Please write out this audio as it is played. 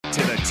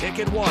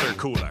Ticket Water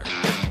Cooler.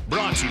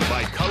 Brought to you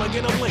by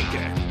Culligan of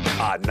Lincoln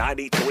on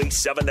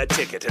 93.7 The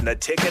Ticket and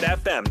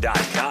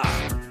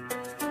theticketfm.com.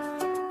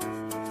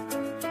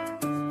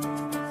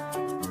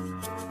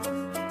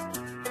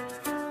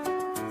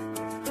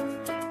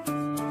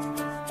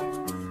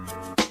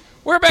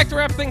 We're back to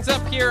wrap things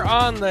up here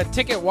on the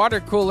Ticket Water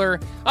Cooler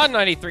on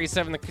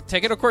 93.7 The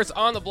Ticket. Of course,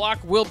 on the block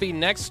will be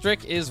next.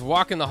 Strick is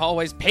walking the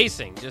hallways,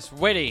 pacing, just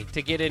waiting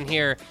to get in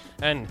here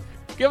and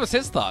give us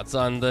his thoughts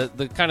on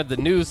the kind of the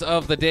news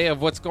of the day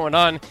of what's going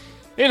on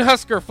in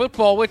Husker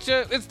football, which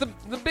is the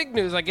big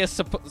news, I guess,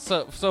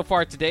 so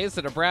far today is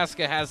that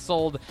Nebraska has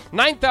sold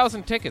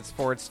 9,000 tickets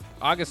for its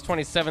August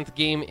 27th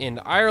game in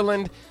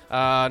Ireland.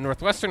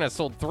 Northwestern has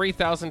sold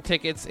 3,000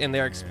 tickets, and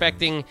they're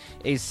expecting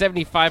a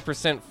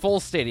 75% full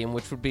stadium,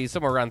 which would be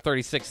somewhere around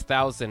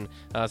 36,000.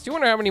 So you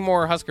wonder how many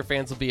more Husker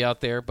fans will be out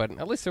there, but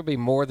at least there'll be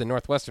more than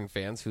Northwestern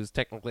fans, who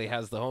technically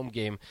has the home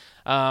game.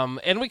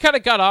 And we kind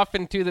of got off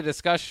into the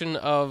discussion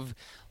of,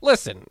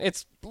 listen,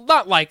 it's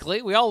not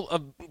likely. We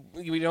all,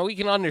 we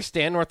can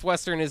understand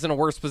Northwestern is in a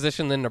worse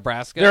position than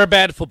Nebraska. They're a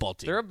bad football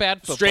team. They're a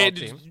bad football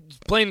team.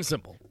 Plain and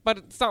simple. But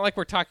it's not like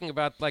we're talking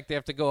about like they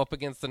have to go up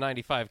against the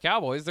 95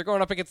 Cowboys. They're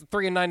going up against the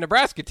 3-9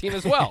 Nebraska team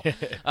as well.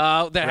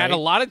 That had a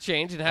lot of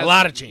change. It has, a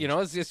lot of change.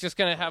 It's just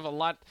going to have a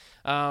lot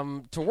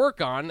to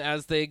work on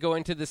as they go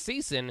into the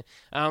season.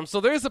 So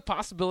there's a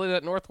possibility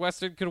that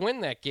Northwestern could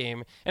win that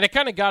game. And it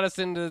kind of got us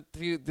into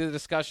the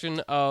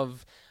discussion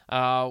of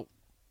how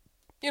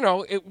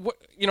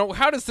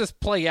does this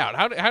play out?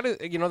 How do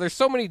there's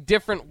so many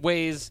different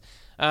ways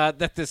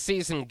that this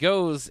season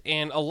goes,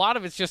 and a lot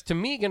of it's just, to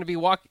me, going to be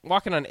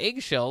walking on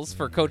eggshells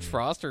for Coach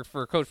Frost or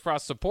for Coach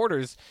Frost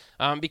supporters,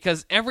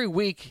 because every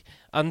week,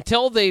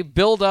 until they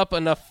build up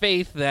enough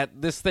faith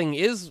that this thing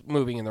is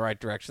moving in the right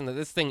direction, that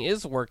this thing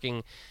is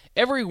working,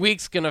 every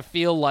week's going to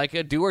feel like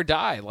a do or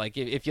die. Like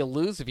if you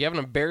lose, if you have an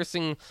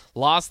embarrassing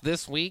loss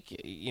this week,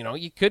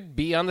 you could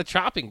be on the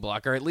chopping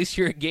block, or at least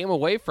you're a game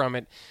away from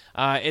it.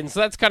 And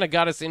so that's kind of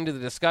got us into the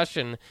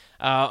discussion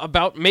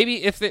about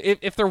maybe if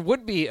there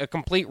would be a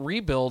complete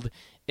rebuild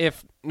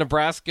if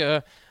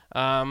Nebraska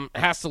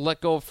has to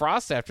let go of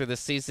Frost after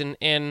this season.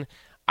 And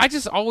I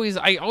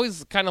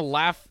always kind of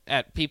laugh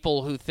at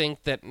people who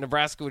think that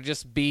Nebraska would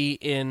just be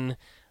in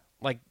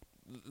like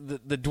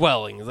the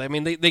dwellings. I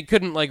mean, they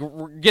couldn't like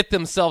get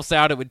themselves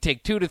out. It would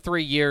take 2 to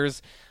 3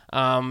 years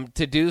to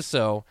do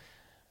so.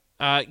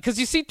 Because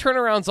you see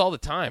turnarounds all the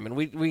time, and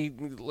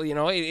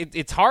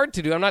it's hard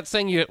to do. I'm not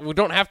saying we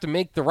don't have to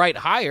make the right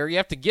hire. You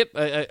have to get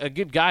a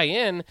good guy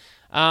in,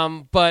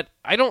 but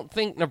I don't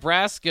think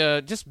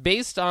Nebraska, just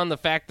based on the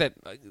fact that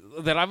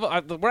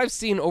what I've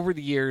seen over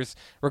the years,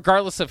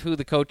 regardless of who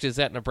the coach is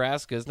at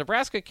Nebraska, is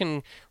Nebraska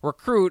can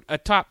recruit a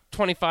top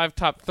 25,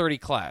 top 30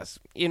 class,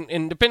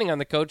 in depending on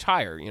the coach,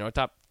 higher,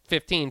 top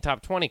 15,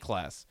 top 20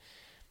 class.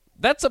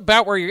 That's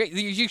about where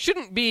you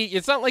shouldn't be.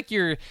 It's not like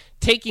you're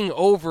taking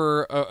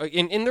over,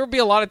 and there will be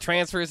a lot of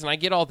transfers, and I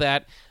get all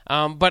that.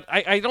 But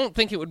I don't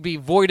think it would be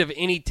void of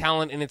any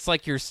talent, and it's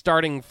like you're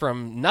starting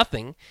from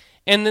nothing.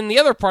 And then the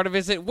other part of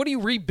it is, what are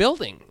you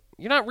rebuilding?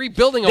 You're not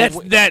rebuilding.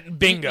 That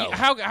bingo.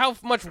 How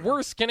much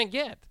worse can it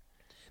get?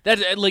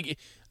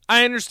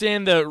 I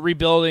understand the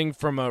rebuilding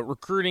from a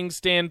recruiting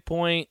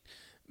standpoint.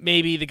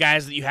 Maybe the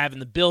guys that you have in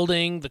the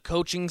building, the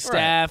coaching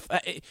staff,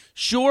 right.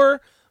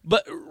 Sure.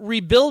 But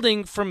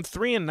rebuilding from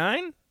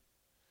 3-9,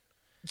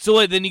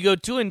 so then you go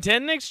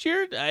 2-10 next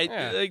year.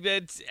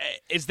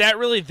 Is that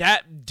really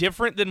that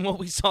different than what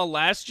we saw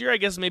last year? I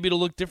guess maybe it'll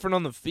look different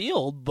on the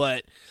field,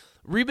 but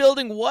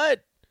rebuilding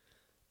what?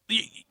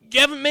 You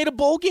haven't made a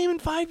bowl game in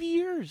 5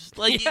 years.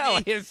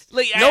 Nowhere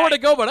to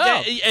go but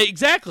up.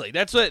 Exactly.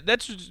 That's what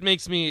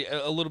makes me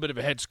a little bit of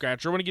a head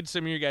scratcher. I want to get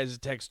some of your guys'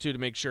 text too to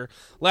make sure.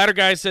 Ladder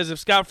Guy says if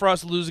Scott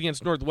Frost loses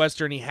against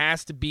Northwestern, he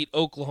has to beat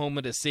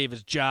Oklahoma to save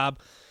his job.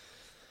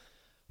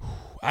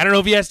 I don't know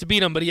if he has to beat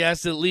them, but he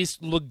has to at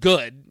least look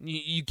good.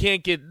 You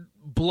can't get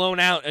blown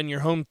out on your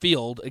home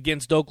field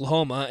against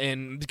Oklahoma,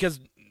 and because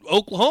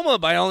Oklahoma,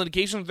 by all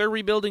indications, they're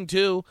rebuilding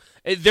too.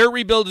 Their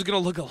rebuild is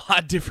going to look a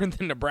lot different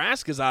than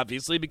Nebraska's,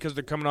 obviously, because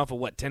they're coming off a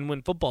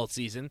 10-win football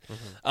season.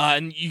 Mm-hmm.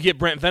 And you get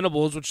Brent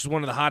Venables, which is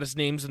one of the hottest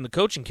names in the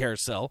coaching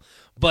carousel,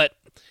 but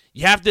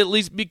you have to at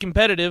least be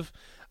competitive.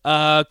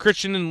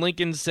 Christian in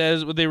Lincoln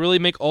says, would they really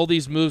make all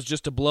these moves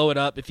just to blow it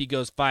up if he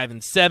goes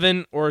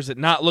 5-7, or is it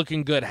not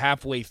looking good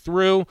halfway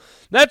through?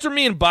 That's where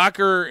me and Bach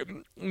are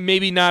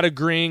maybe not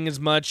agreeing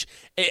as much.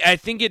 I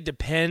think it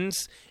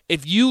depends.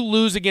 If you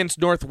lose against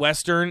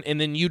Northwestern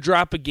and then you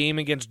drop a game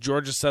against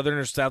Georgia Southern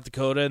or South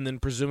Dakota and then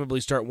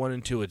presumably start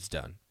 1-2, it's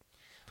done.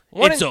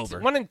 It's over.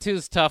 1-2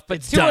 is tough, but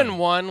it's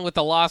 2-1 with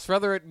a loss,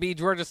 whether it be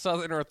Georgia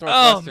Southern or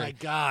Northwestern. Oh my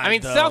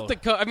God! South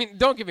Dakota.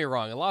 Don't get me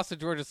wrong. A loss to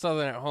Georgia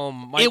Southern at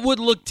home, it would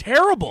look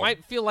terrible.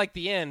 Might feel like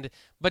the end,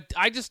 but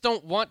I just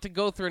don't want to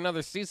go through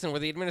another season where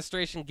the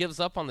administration gives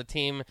up on the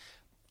team.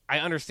 I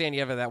understand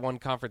you have that one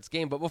conference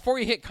game, but before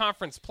you hit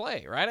conference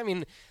play, right?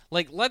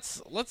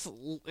 Let's.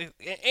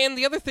 And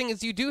the other thing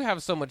is, you do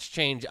have so much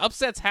change.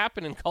 Upsets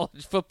happen in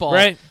college football,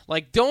 right?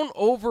 Don't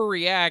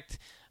overreact.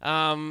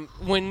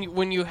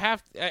 when you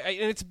have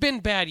and it's been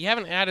bad. You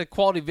haven't had a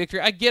quality victory.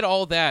 I get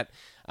all that.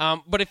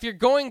 But if you're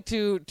going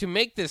to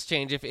make this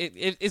change,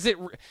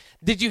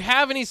 did you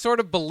have any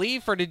sort of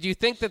belief, or did you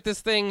think that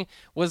this thing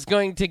was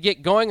going to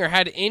get going, or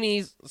had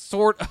any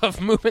sort of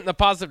movement in the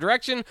positive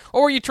direction,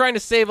 or were you trying to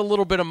save a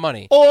little bit of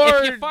money? Or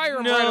if you fire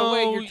him right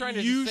away, you're trying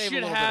to you save a should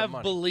little have bit of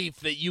money. belief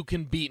that you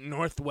can beat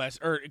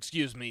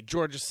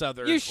Georgia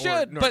Southern. You or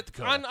should, North but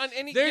Dakota. on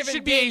any there given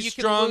should be day, a you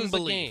strong can lose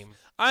belief. a game.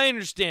 I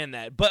understand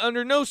that, but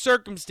under no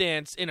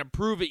circumstance in a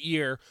prove-it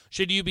year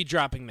should you be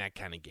dropping that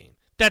kind of game.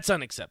 That's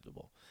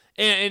unacceptable.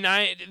 And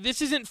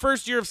this isn't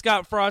first year of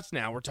Scott Frost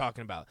now we're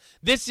talking about.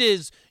 This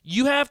is,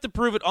 you have to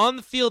prove it on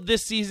the field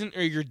this season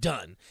or you're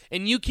done.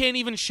 And you can't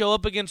even show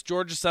up against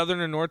Georgia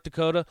Southern or North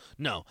Dakota.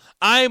 No.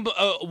 I'm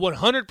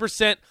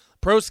 100%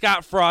 pro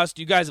Scott Frost.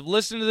 You guys have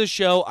listened to the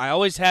show. I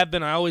always have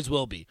been. I always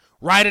will be.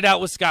 Ride it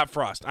out with Scott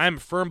Frost. I'm a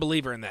firm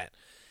believer in that.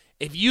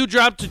 If you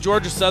drop to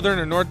Georgia Southern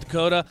or North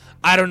Dakota,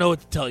 I don't know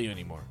what to tell you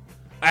anymore.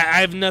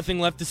 I have nothing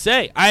left to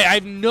say. I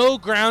have no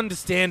ground to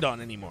stand on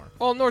anymore.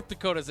 Well, North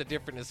Dakota is a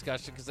different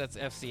discussion because that's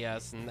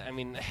FCS, and I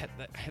mean,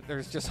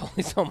 there's just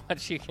only so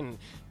much you can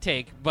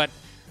take. But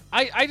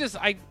I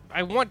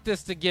want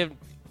this to give.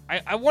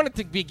 I want it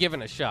to be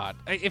given a shot.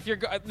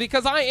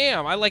 Because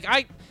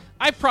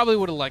I probably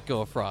would have let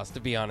go of Frost, to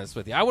be honest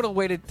with you. I would have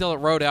waited till it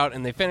rode out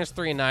and they finished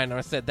 3-9, and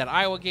I said that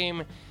Iowa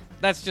game,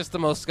 that's just the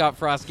most Scott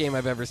Frost game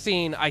I've ever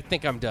seen. I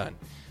think I'm done.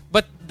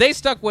 But they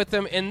stuck with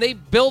him, and they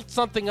built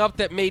something up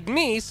that made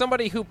me,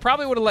 somebody who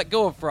probably would have let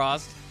go of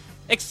Frost,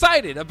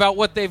 excited about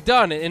what they've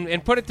done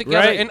and put it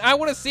together. Right. And I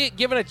want to see it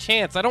given a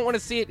chance. I don't want to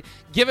see it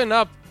given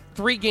up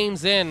 3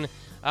 games in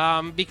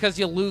because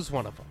you lose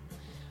one of them.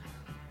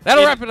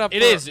 That'll wrap it up.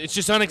 It is. It's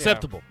just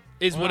unacceptable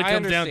is Well, what it I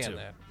comes down to. understand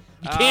that.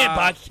 You can't,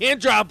 Bach. You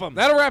can't drop them.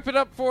 That'll wrap it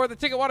up for the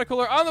Ticket Water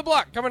Cooler on the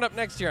Block. Coming up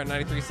next year on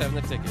 93.7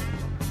 The Ticket.